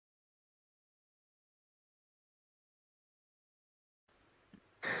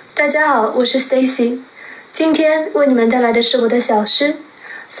大家好，我是 Stacy， 今天为你们带来的是我的小诗《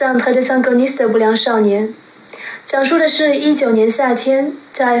Centre de Saint-Denis的不良少年》，讲述的是19年夏天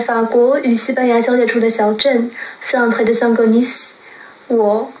在法国与西班牙交界处的小镇 Centre de Saint-Denis，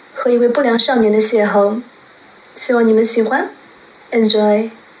 我和一位不良少年的邂逅。希望你们喜欢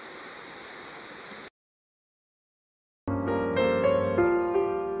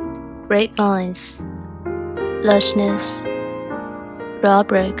 ，Enjoy。Grapevines, lushness, raw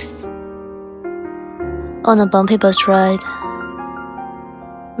bricks. On a bumpy bus ride,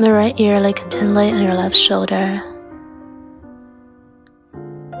 my right ear lay contentedly on your left shoulder,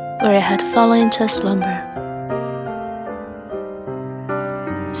 where I had fallen into a slumber.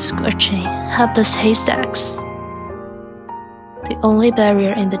 Scorching, helpless haystacks. The only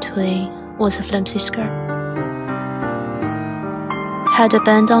barrier in between was a flimsy skirt. Had to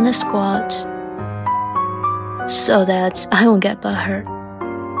bend on a squat so that I won't get butt hurt.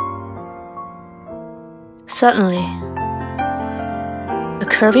 Suddenly, a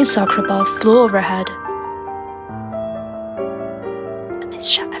curving soccer ball flew overhead. A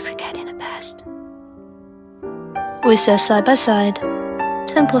missed shot I forget in the past. We sat side by side,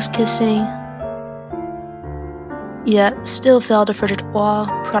 temples kissing, yet still felt the frigid wall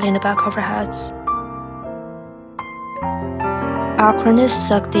prodding the back of our heads. Awkwardness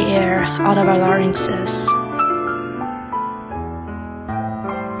sucked the air out of our larynxes.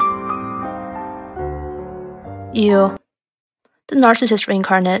 You, the narcissist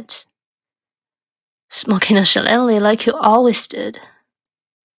reincarnate, smoking nonchalantly like you always did.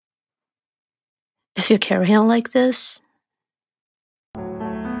 If you carry on like this,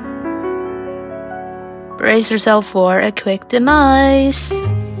 brace yourself for a quick demise.